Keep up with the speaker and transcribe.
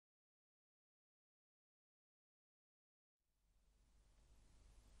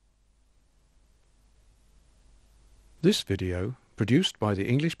This video, produced by the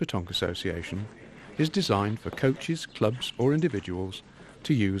English Petanque Association, is designed for coaches, clubs or individuals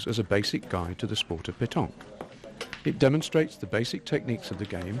to use as a basic guide to the sport of petanque. It demonstrates the basic techniques of the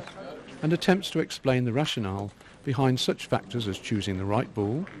game and attempts to explain the rationale behind such factors as choosing the right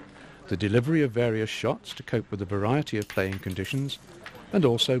ball, the delivery of various shots to cope with a variety of playing conditions, and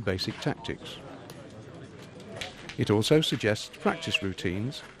also basic tactics. It also suggests practice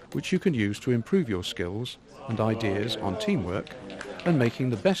routines which you can use to improve your skills and ideas on teamwork and making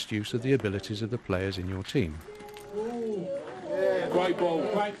the best use of the abilities of the players in your team.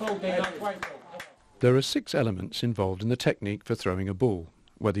 There are 6 elements involved in the technique for throwing a ball,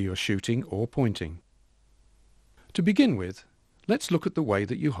 whether you're shooting or pointing. To begin with, let's look at the way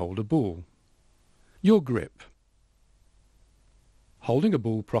that you hold a ball. Your grip. Holding a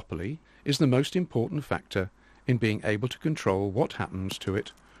ball properly is the most important factor in being able to control what happens to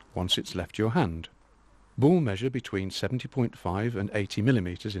it once it's left your hand. Ball measure between 70.5 and 80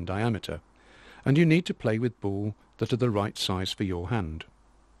 millimeters in diameter, and you need to play with ball that are the right size for your hand.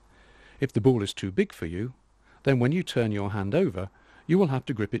 If the ball is too big for you, then when you turn your hand over, you will have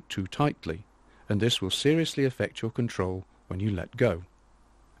to grip it too tightly, and this will seriously affect your control when you let go.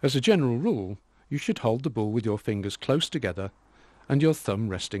 As a general rule, you should hold the ball with your fingers close together and your thumb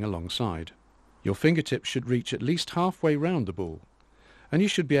resting alongside. Your fingertips should reach at least halfway round the ball, and you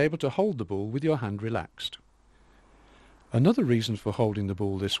should be able to hold the ball with your hand relaxed. Another reason for holding the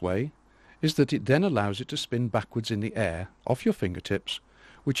ball this way is that it then allows it to spin backwards in the air off your fingertips,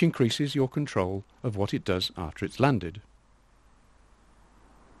 which increases your control of what it does after it's landed.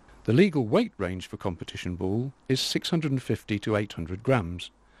 The legal weight range for competition ball is 650 to 800 grams,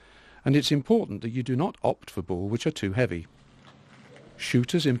 and it's important that you do not opt for ball which are too heavy.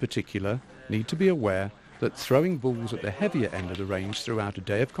 Shooters in particular need to be aware that throwing balls at the heavier end of the range throughout a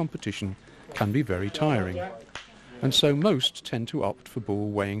day of competition can be very tiring, and so most tend to opt for ball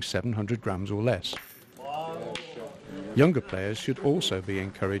weighing 700 grams or less. Younger players should also be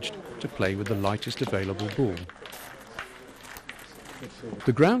encouraged to play with the lightest available ball.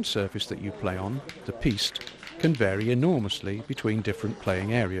 The ground surface that you play on, the piste, can vary enormously between different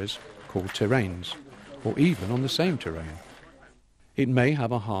playing areas, called terrains, or even on the same terrain. It may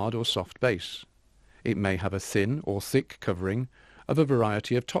have a hard or soft base. It may have a thin or thick covering of a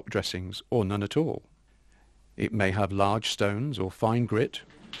variety of top dressings, or none at all. It may have large stones or fine grit,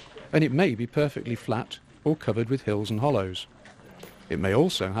 and it may be perfectly flat or covered with hills and hollows. It may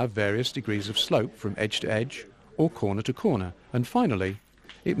also have various degrees of slope from edge to edge or corner to corner, and finally,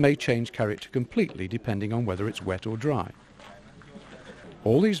 it may change character completely depending on whether it's wet or dry.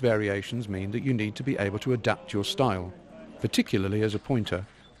 All these variations mean that you need to be able to adapt your style, particularly as a pointer,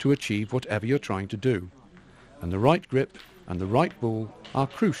 to achieve whatever you're trying to do, and the right grip and the right ball are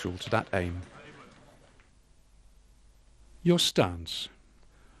crucial to that aim. Your stance.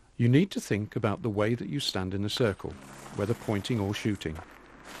 You need to think about the way that you stand in a circle, whether pointing or shooting.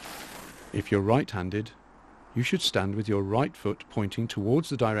 If you're right-handed, you should stand with your right foot pointing towards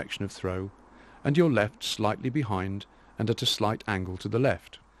the direction of throw and your left slightly behind and at a slight angle to the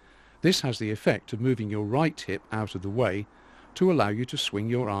left. This has the effect of moving your right hip out of the way to allow you to swing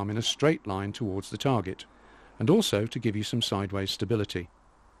your arm in a straight line towards the target, and also to give you some sideways stability.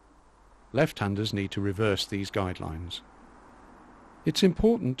 Left-handers need to reverse these guidelines. It's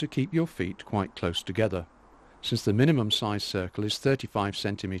important to keep your feet quite close together, since the minimum size circle is 35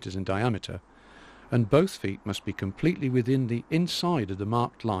 centimeters in diameter, and both feet must be completely within the inside of the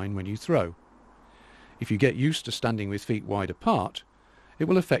marked line when you throw. If you get used to standing with feet wide apart, it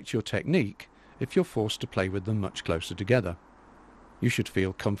will affect your technique if you're forced to play with them much closer together. You should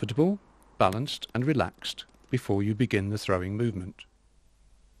feel comfortable, balanced and relaxed before you begin the throwing movement.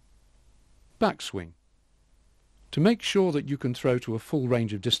 Backswing. To make sure that you can throw to a full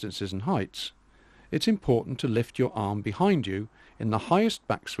range of distances and heights, it's important to lift your arm behind you in the highest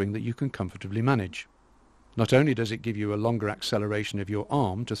backswing that you can comfortably manage. Not only does it give you a longer acceleration of your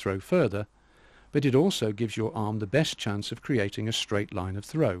arm to throw further, but it also gives your arm the best chance of creating a straight line of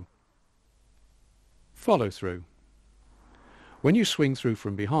throw. Follow through. When you swing through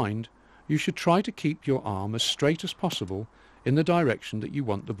from behind, you should try to keep your arm as straight as possible in the direction that you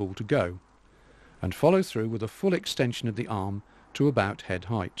want the ball to go, and follow through with a full extension of the arm to about head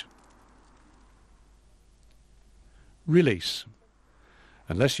height. Release.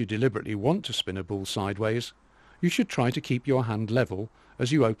 Unless you deliberately want to spin a ball sideways, you should try to keep your hand level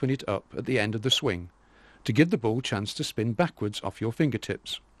as you open it up at the end of the swing, to give the ball a chance to spin backwards off your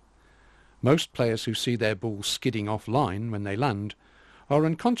fingertips. Most players who see their balls skidding off-line when they land are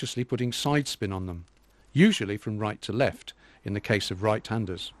unconsciously putting side spin on them, usually from right to left in the case of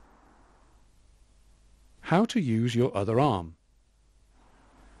right-handers. How to use your other arm.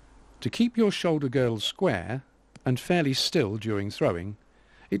 To keep your shoulder girdle square and fairly still during throwing,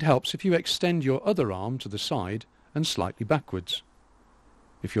 it helps if you extend your other arm to the side and slightly backwards.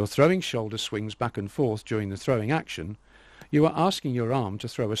 If your throwing shoulder swings back and forth during the throwing action, you are asking your arm to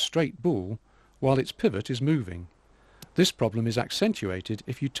throw a straight ball while its pivot is moving. This problem is accentuated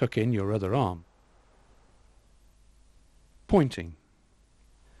if you tuck in your other arm. Pointing.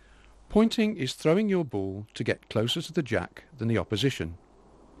 Pointing is throwing your ball to get closer to the jack than the opposition.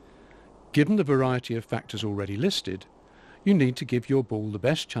 Given the variety of factors already listed, you need to give your ball the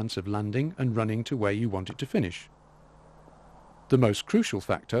best chance of landing and running to where you want it to finish. The most crucial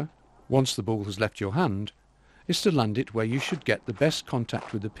factor, once the ball has left your hand, is to land it where you should get the best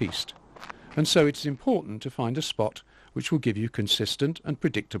contact with the piste, and so it is important to find a spot which will give you consistent and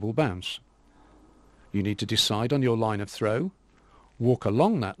predictable bounce. You need to decide on your line of throw, walk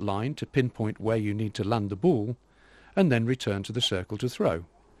along that line to pinpoint where you need to land the ball, and then return to the circle to throw.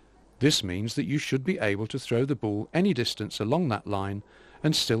 This means that you should be able to throw the ball any distance along that line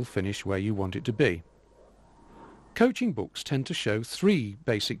and still finish where you want it to be. Coaching books tend to show 3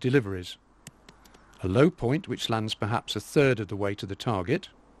 basic deliveries: a low point which lands perhaps a third of the way to the target,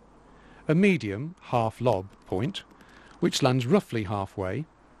 a medium half-lob point which lands roughly halfway,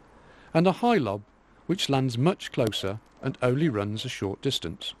 and a high lob which lands much closer and only runs a short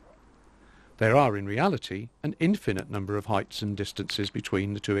distance. There are in reality an infinite number of heights and distances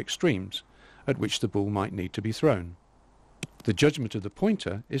between the 2 extremes at which the ball might need to be thrown. The judgment of the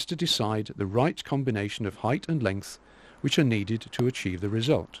pointer is to decide the right combination of height and length which are needed to achieve the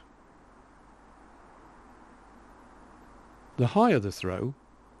result. The higher the throw,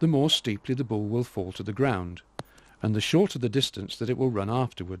 the more steeply the ball will fall to the ground, and the shorter the distance that it will run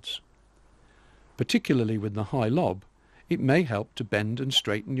afterwards. Particularly with the high lob, it may help to bend and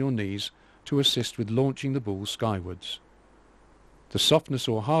straighten your knees to assist with launching the ball skywards. The softness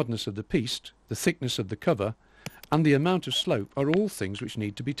or hardness of the piste, the thickness of the cover, and the amount of slope are all things which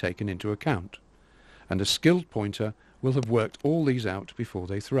need to be taken into account, and a skilled pointer will have worked all these out before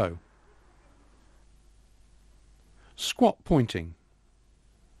they throw. Squat pointing.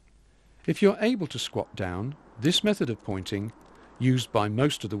 If you're able to squat down, this method of pointing, used by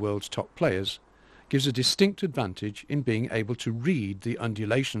most of the world's top players, gives a distinct advantage in being able to read the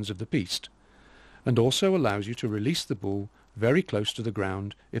undulations of the piste, and also allows you to release the ball very close to the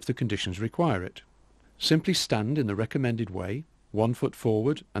ground if the conditions require it. Simply stand in the recommended way, 1 foot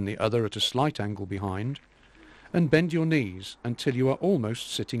forward and the other at a slight angle behind, and bend your knees until you are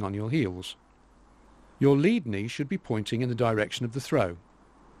almost sitting on your heels. Your lead knee should be pointing in the direction of the throw,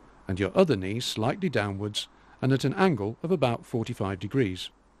 and your other knee slightly downwards and at an angle of about 45 degrees.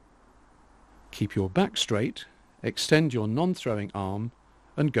 Keep your back straight, extend your non-throwing arm,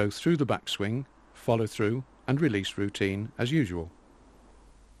 and go through the backswing, follow through and release routine as usual.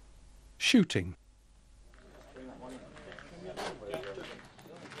 Shooting.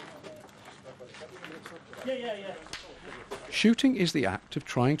 Shooting is the act of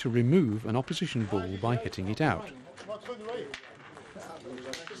trying to remove an opposition ball by hitting it out.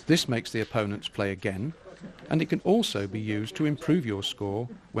 This makes the opponents play again, and it can also be used to improve your score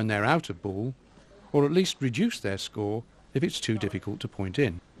when they're out of ball, or at least reduce their score if it's too difficult to point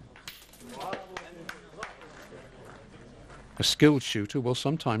in. A skilled shooter will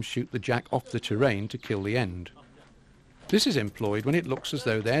sometimes shoot the jack off the terrain to kill the end. This is employed when it looks as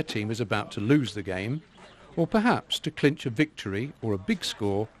though their team is about to lose the game, or perhaps to clinch a victory or a big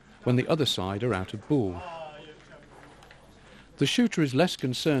score when the other side are out of ball. The shooter is less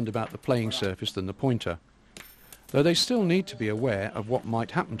concerned about the playing surface than the pointer, though they still need to be aware of what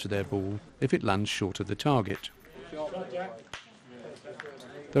might happen to their ball if it lands short of the target.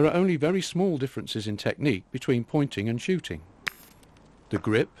 There are only very small differences in technique between pointing and shooting. The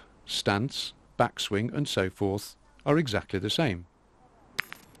grip, stance, backswing and so forth are exactly the same.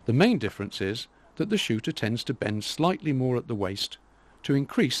 The main difference is that the shooter tends to bend slightly more at the waist to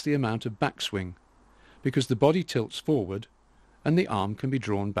increase the amount of backswing, because the body tilts forward and the arm can be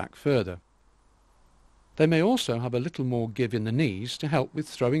drawn back further. They may also have a little more give in the knees to help with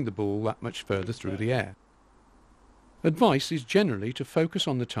throwing the ball that much further through the air. Advice is generally to focus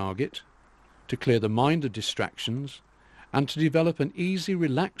on the target, to clear the mind of distractions, and to develop an easy,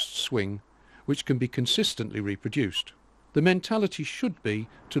 relaxed swing which can be consistently reproduced. The mentality should be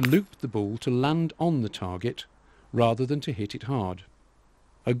to loop the ball to land on the target rather than to hit it hard.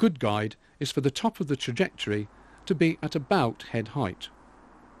 A good guide is for the top of the trajectory to be at about head height.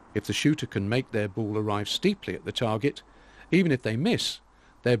 If the shooter can make their ball arrive steeply at the target, even if they miss,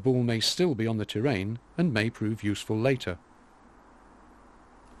 their ball may still be on the terrain and may prove useful later.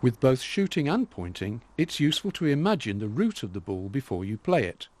 With both shooting and pointing, it's useful to imagine the route of the ball before you play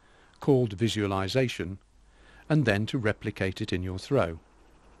it, called visualization, and then to replicate it in your throw.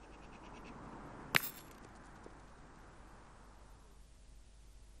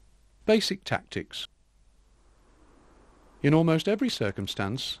 Basic tactics. In almost every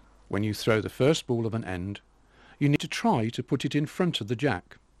circumstance, when you throw the first ball of an end, you need to try to put it in front of the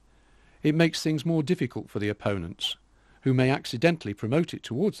jack. It makes things more difficult for the opponents, who may accidentally promote it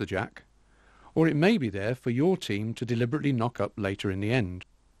towards the jack, or it may be there for your team to deliberately knock up later in the end.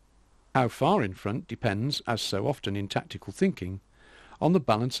 How far in front depends, as so often in tactical thinking, on the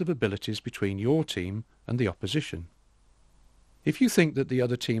balance of abilities between your team and the opposition. If you think that the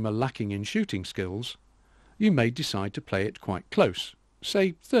other team are lacking in shooting skills, you may decide to play it quite close,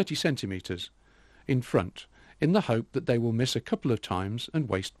 say 30 centimetres, in front, in the hope that they will miss a couple of times and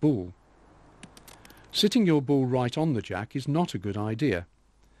waste ball. Sitting your ball right on the jack is not a good idea,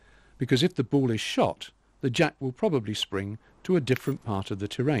 because if the ball is shot, the jack will probably spring to a different part of the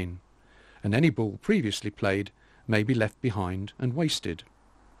terrain, and any ball previously played may be left behind and wasted.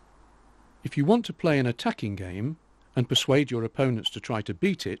 If you want to play an attacking game and persuade your opponents to try to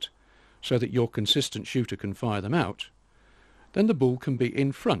beat it so that your consistent shooter can fire them out, then the ball can be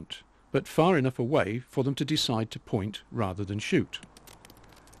in front, but far enough away for them to decide to point rather than shoot.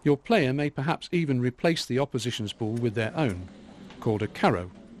 Your player may perhaps even replace the opposition's ball with their own, called a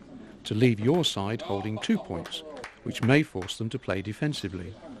carrow, to leave your side holding 2 points, which may force them to play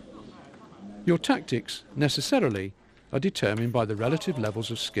defensively. Your tactics, necessarily, are determined by the relative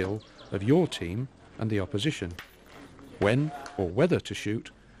levels of skill of your team and the opposition. When or whether to shoot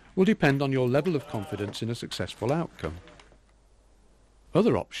will depend on your level of confidence in a successful outcome.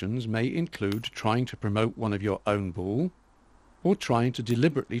 Other options may include trying to promote one of your own ball, or trying to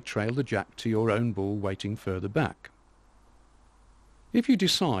deliberately trail the jack to your own ball waiting further back. If you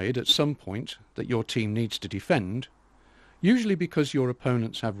decide at some point that your team needs to defend, usually because your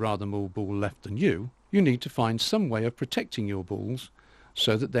opponents have rather more ball left than you need to find some way of protecting your balls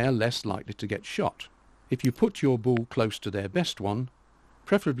so that they are less likely to get shot. If you put your ball close to their best one,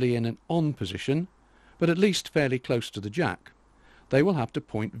 preferably in an on position, but at least fairly close to the jack, they will have to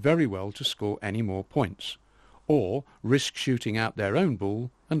point very well to score any more points, or risk shooting out their own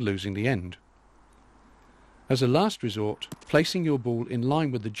ball and losing the end. As a last resort, placing your ball in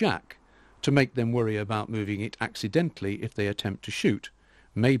line with the jack to make them worry about moving it accidentally if they attempt to shoot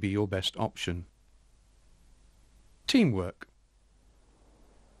may be your best option. Teamwork.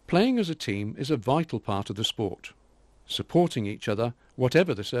 Playing as a team is a vital part of the sport. Supporting each other,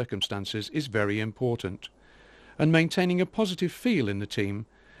 whatever the circumstances, is very important, and maintaining a positive feel in the team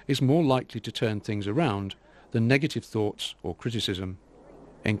is more likely to turn things around than negative thoughts or criticism.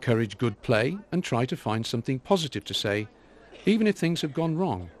 Encourage good play and try to find something positive to say, even if things have gone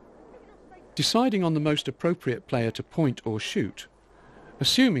wrong. Deciding on the most appropriate player to point or shoot,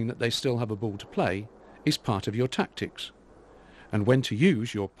 assuming that they still have a ball to play, is part of your tactics. And when to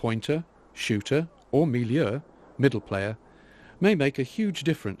use your pointer, shooter or milieu, middle player, may make a huge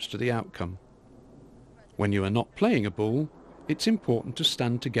difference to the outcome. When you are not playing a ball, it's important to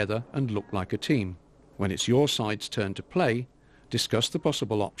stand together and look like a team. When it's your side's turn to play, discuss the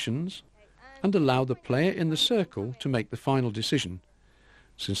possible options and allow the player in the circle to make the final decision,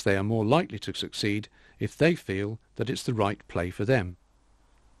 since they are more likely to succeed if they feel that it's the right play for them.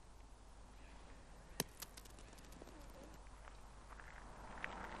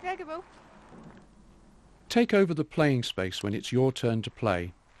 Take over the playing space when it's your turn to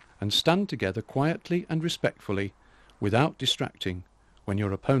play, and stand together quietly and respectfully, without distracting, when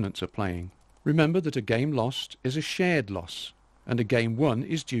your opponents are playing. Remember that a game lost is a shared loss, and a game won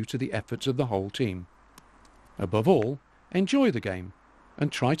is due to the efforts of the whole team. Above all, enjoy the game,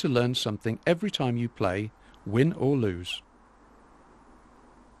 and try to learn something every time you play, win or lose.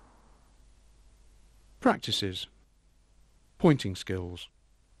 Practices. Pointing skills.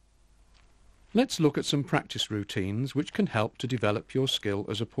 Let's look at some practice routines which can help to develop your skill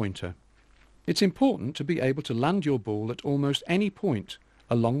as a pointer. It's important to be able to land your ball at almost any point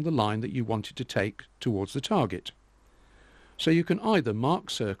along the line that you want it to take towards the target. So you can either mark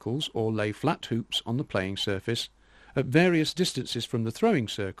circles or lay flat hoops on the playing surface at various distances from the throwing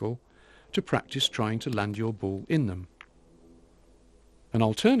circle to practice trying to land your ball in them. An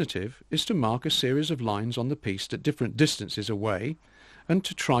alternative is to mark a series of lines on the piste at different distances away and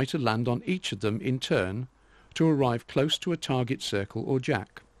to try to land on each of them in turn to arrive close to a target circle or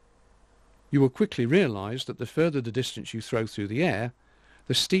jack. You will quickly realise that the further the distance you throw through the air,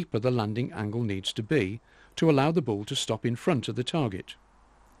 the steeper the landing angle needs to be to allow the ball to stop in front of the target.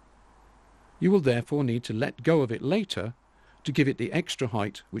 You will therefore need to let go of it later to give it the extra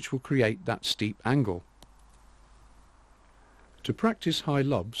height which will create that steep angle. To practice high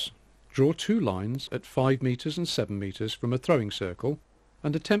lobs, draw 2 lines at 5 metres and 7 metres from a throwing circle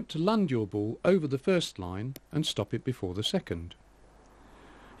and attempt to land your ball over the first line and stop it before the second.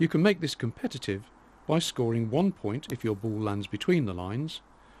 You can make this competitive by scoring 1 point if your ball lands between the lines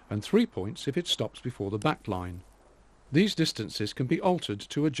and 3 points if it stops before the back line. These distances can be altered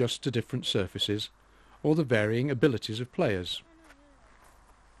to adjust to different surfaces or the varying abilities of players.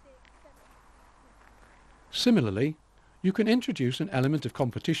 Similarly, you can introduce an element of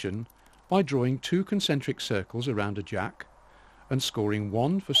competition by drawing 2 concentric circles around a jack and scoring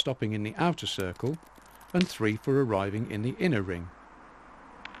 1 for stopping in the outer circle and 3 for arriving in the inner ring.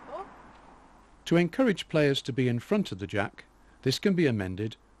 To encourage players to be in front of the jack, this can be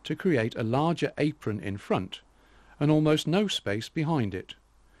amended to create a larger apron in front and almost no space behind it,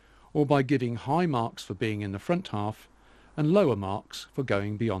 or by giving high marks for being in the front half and lower marks for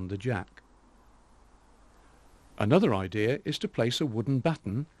going beyond the jack. Another idea is to place a wooden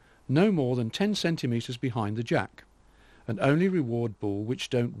batten no more than 10 centimetres behind the jack, and only reward ball which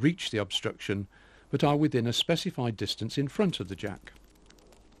don't reach the obstruction but are within a specified distance in front of the jack.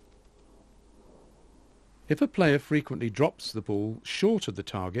 If a player frequently drops the ball short of the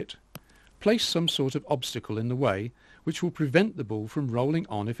target, place some sort of obstacle in the way which will prevent the ball from rolling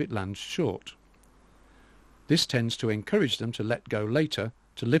on if it lands short. This tends to encourage them to let go later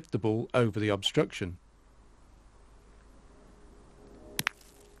to lift the ball over the obstruction.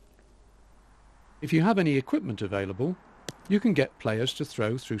 If you have any equipment available, you can get players to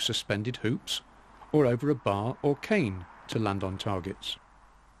throw through suspended hoops or over a bar or cane to land on targets.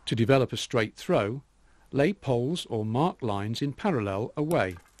 To develop a straight throw, lay poles or mark lines in parallel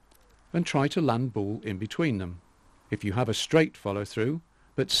away and try to land ball in between them. If you have a straight follow through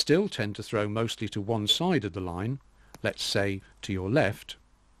but still tend to throw mostly to one side of the line, let's say to your left,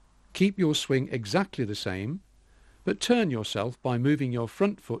 keep your swing exactly the same but turn yourself by moving your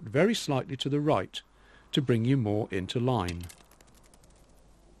front foot very slightly to the right to bring you more into line.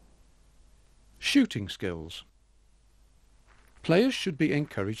 Shooting skills. Players should be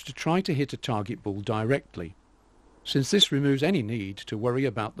encouraged to try to hit a target ball directly, since this removes any need to worry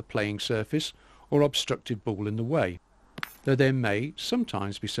about the playing surface or obstructed ball in the way, though there may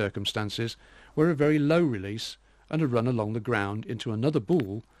sometimes be circumstances where a very low release and a run along the ground into another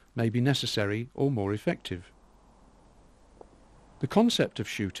ball may be necessary or more effective. The concept of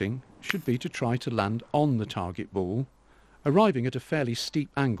shooting should be to try to land on the target ball, arriving at a fairly steep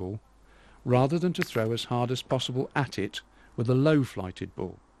angle, rather than to throw as hard as possible at it with a low-flighted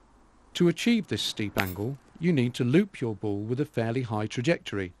ball. To achieve this steep angle, you need to loop your ball with a fairly high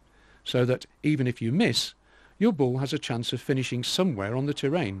trajectory, so that even if you miss, your ball has a chance of finishing somewhere on the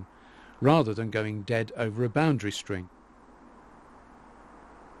terrain, rather than going dead over a boundary string.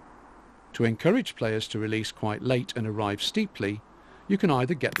 To encourage players to release quite late and arrive steeply, you can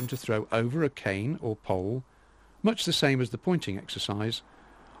either get them to throw over a cane or pole, much the same as the pointing exercise,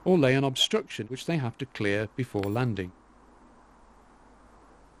 or lay an obstruction which they have to clear before landing.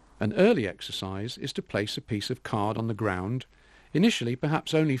 An early exercise is to place a piece of card on the ground, initially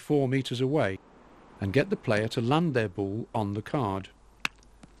perhaps only 4 metres away, and get the player to land their ball on the card.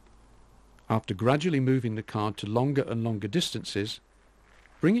 After gradually moving the card to longer and longer distances,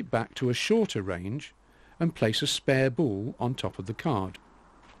 bring it back to a shorter range and place a spare ball on top of the card.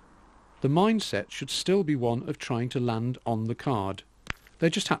 The mindset should still be one of trying to land on the card. There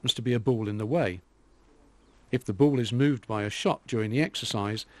just happens to be a ball in the way. If the ball is moved by a shot during the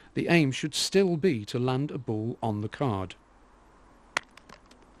exercise, the aim should still be to land a ball on the card.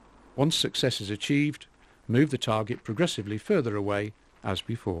 Once success is achieved, move the target progressively further away as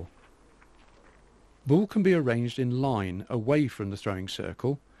before. Ball can be arranged in line away from the throwing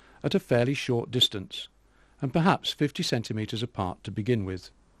circle at a fairly short distance, and perhaps 50 centimetres apart to begin with.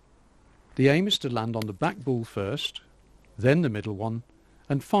 The aim is to land on the back ball first, then the middle one,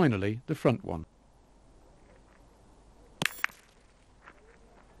 and finally the front one.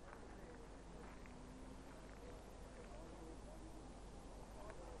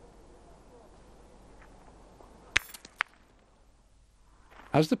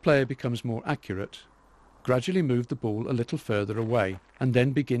 As the player becomes more accurate, gradually move the ball a little further away and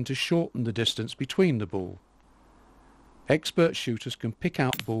then begin to shorten the distance between the ball. Expert shooters can pick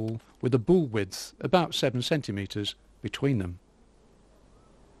out ball with a ball width about 7 centimetres between them.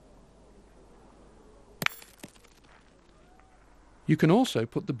 You can also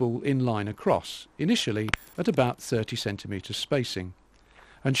put the ball in line across, initially at about 30 centimetres spacing,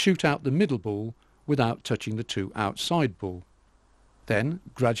 and shoot out the middle ball without touching the 2 outside ball. Then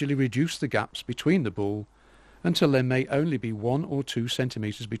gradually reduce the gaps between the ball until there may only be 1 or 2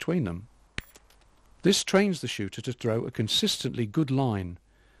 centimetres between them. This trains the shooter to throw a consistently good line,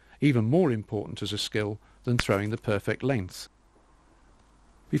 even more important as a skill than throwing the perfect length.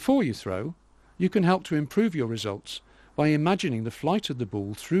 Before you throw, you can help to improve your results by imagining the flight of the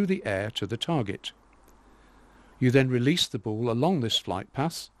ball through the air to the target. You then release the ball along this flight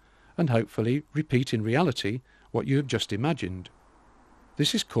path and hopefully repeat in reality what you have just imagined.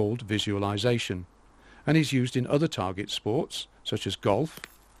 This is called visualization and is used in other target sports such as golf,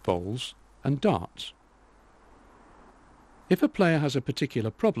 bowls and darts. If a player has a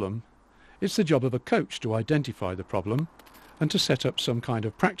particular problem, it's the job of a coach to identify the problem and to set up some kind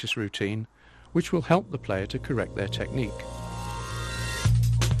of practice routine which will help the player to correct their technique.